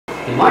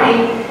Good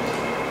morning.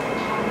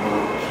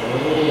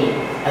 Okay.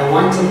 I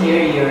want to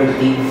hear your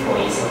big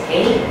voice,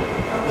 okay?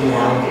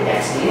 Loud.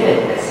 That's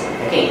good. That's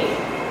good. Okay.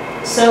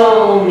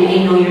 So,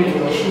 may I know your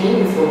English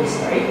name before we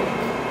start? Okay.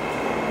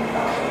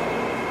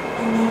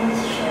 My name is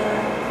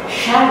Sharon.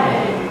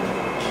 Sharon.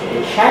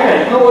 Okay.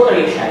 Sharon, how old are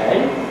you,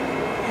 Sharon?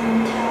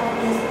 I'm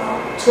 12 years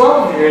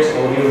 12 years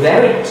old. old. You're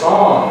very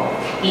tall.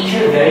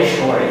 Teacher, very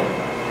short.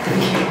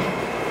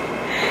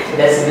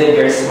 That's good.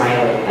 You're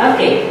smiling.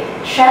 Okay.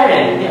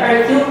 Sharon, there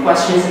are 2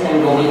 questions that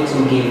I'm going to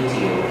give to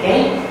you,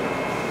 okay?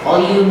 All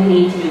you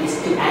need to do is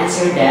to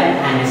answer them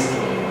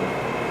honestly.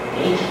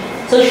 Okay?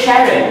 So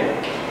Sharon,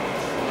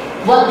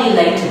 what do you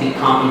like to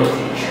become in the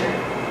future?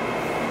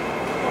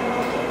 I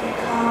want to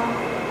become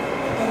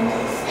a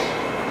dentist.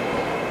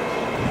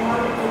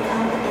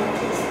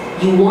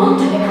 You want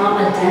to become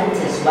a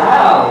dentist.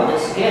 Wow,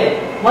 that's good.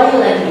 Why do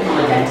you like to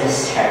become a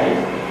dentist, Sharon?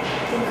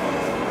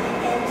 Because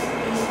my aunt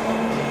is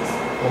dentist.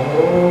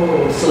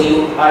 Oh, so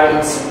you are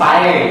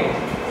inspired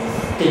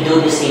Yes. to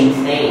do the same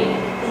thing.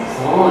 Yes.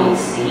 Oh, I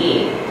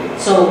see.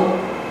 So,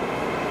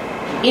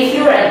 if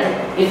you like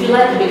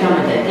to become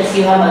a dentist,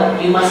 you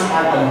must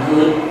have a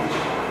good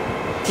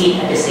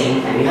teeth at the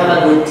same time. You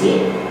have a good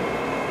teeth?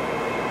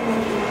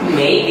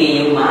 Maybe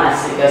you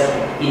must, because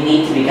you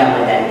need to become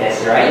a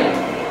dentist, right?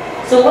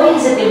 So why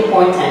is it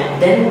important?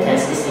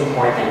 Dentist is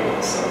important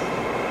also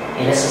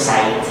in a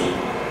society.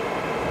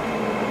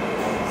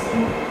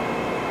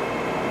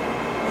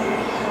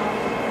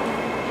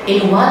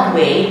 In what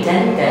way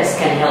dentists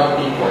can help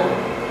people?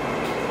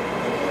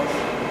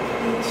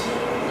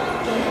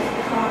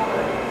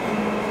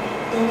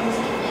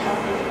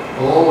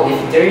 Oh, if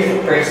there is a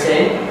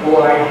person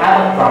who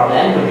have a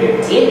problem with their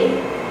teeth,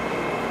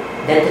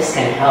 dentists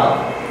can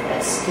help.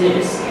 That's good.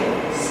 That's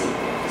good. See.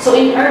 So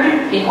in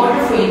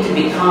order for you to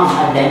become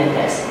a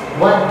dentist,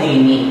 what do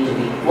you need to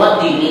be? What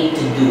do you need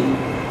to do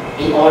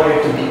in order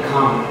to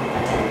become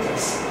a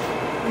dentist?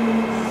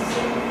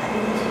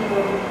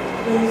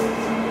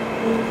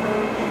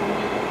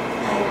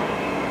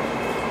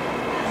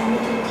 I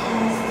need to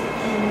test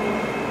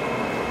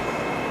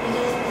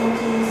because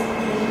dentists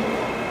need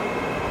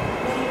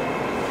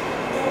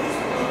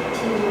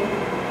to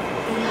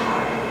be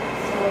hard.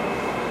 So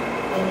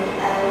maybe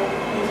I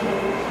need to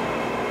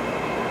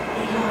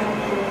be hard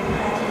and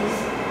practice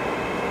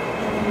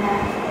maybe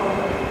math or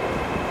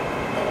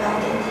about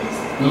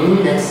dentists.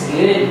 That's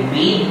good.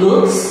 Read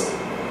books,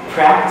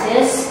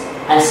 practice,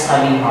 and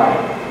study hard.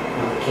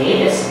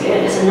 Okay, that's good.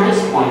 That's a nice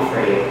point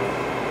for you.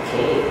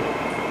 Okay.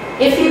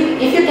 If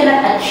you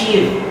cannot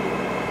achieve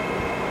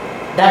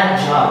that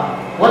job,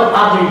 what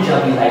other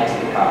job you like to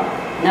become?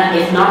 Now,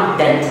 if not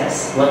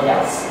dentist, what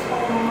else?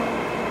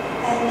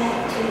 I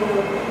like to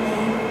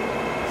make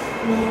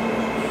maybe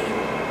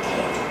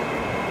cake.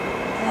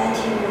 I like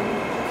to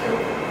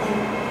cook and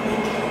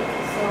make cake.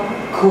 So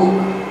Cook.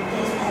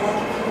 yes, I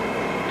like to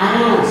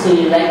cook. So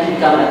you like to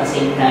become at the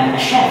same time a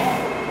chef?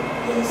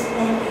 Yes,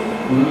 maybe.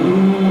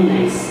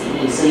 I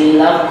see. So you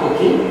love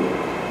cooking?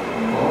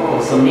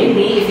 Oh, so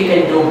maybe if you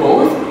can do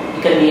both,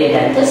 you can be a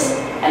dentist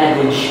and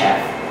a good chef,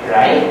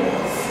 right?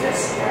 Yes.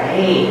 That's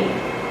great.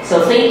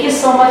 So thank you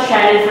so much,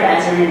 Sharon, for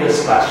answering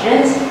those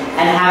questions,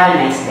 and have a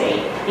nice day.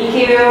 Thank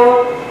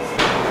you.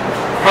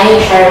 Hi,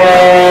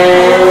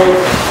 Sharon.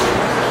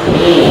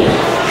 Hey,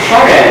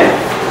 Sharon.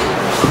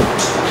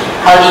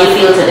 How do you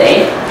feel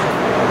today?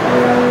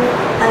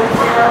 I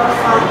feel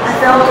fine. I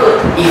feel good.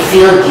 You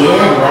feel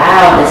good?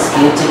 Wow, that's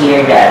good to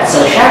hear that.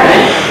 So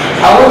Sharon,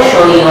 I will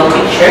show you a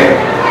picture,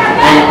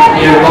 and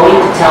you're going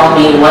to tell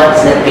me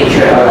what's the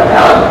picture all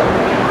about,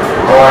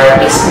 or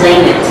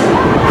explain it to me,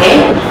 okay?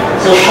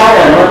 So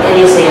Sharon, what can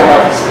you say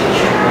about this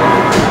picture?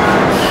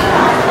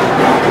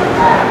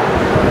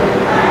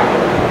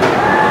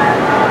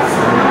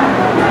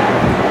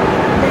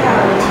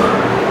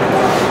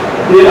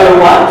 We are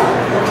what?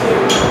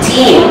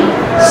 Team.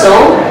 So,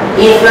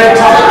 if we're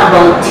talking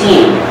about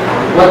team,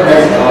 what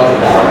does it all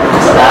about?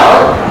 It's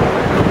about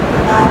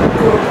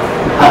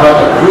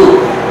a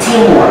group,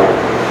 teamwork.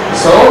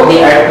 So,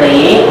 they are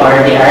playing or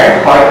they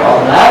are part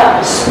of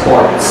the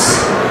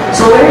sports.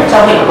 So, we're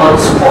talking about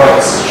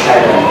sports,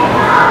 Sharon.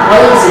 Why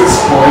is it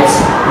sports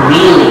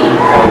really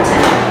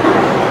important?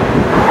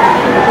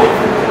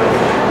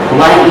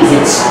 Why is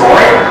it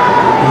sport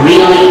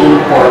really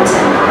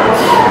important?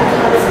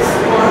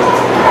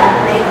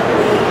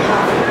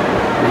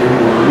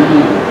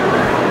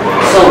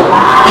 So,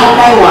 in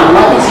Taiwan,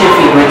 what is your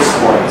favorite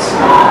sport?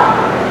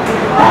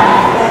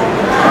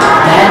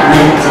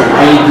 Badminton.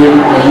 Are you good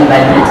at playing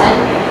badminton?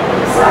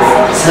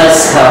 So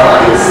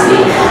I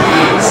see.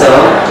 So,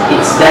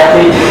 it's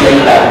better to play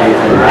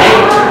badminton,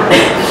 right?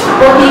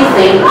 What do you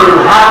think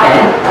will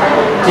happen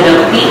to the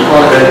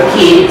people or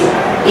kids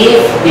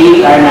if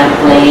they are not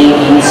playing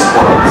any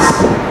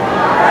sports?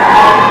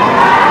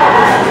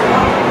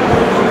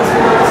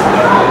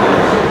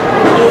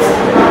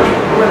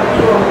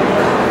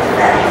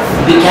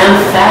 Become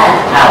fat.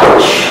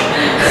 Ouch.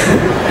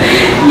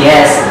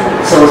 Yes.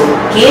 So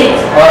kids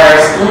or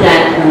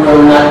students who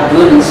will not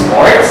good in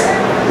sports,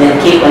 then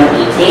keep on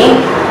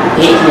eating,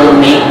 it will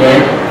make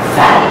them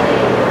fat,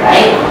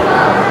 right?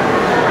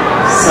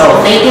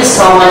 So thank you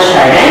so much,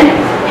 Sharon,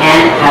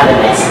 and have a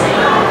nice day.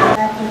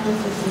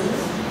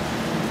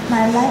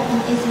 My life in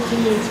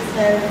ECC is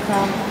very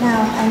fun.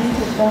 Now I need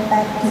to go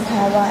back to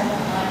Taiwan.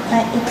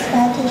 My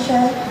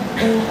expectation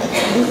in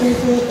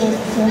ECC is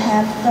to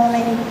have so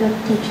many good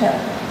teachers.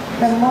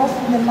 The most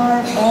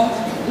memorable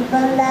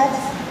event that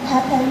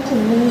happened to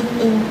me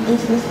in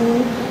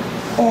ECC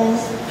is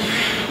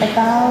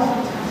about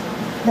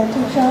the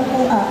teachers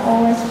who are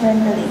always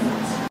friendly.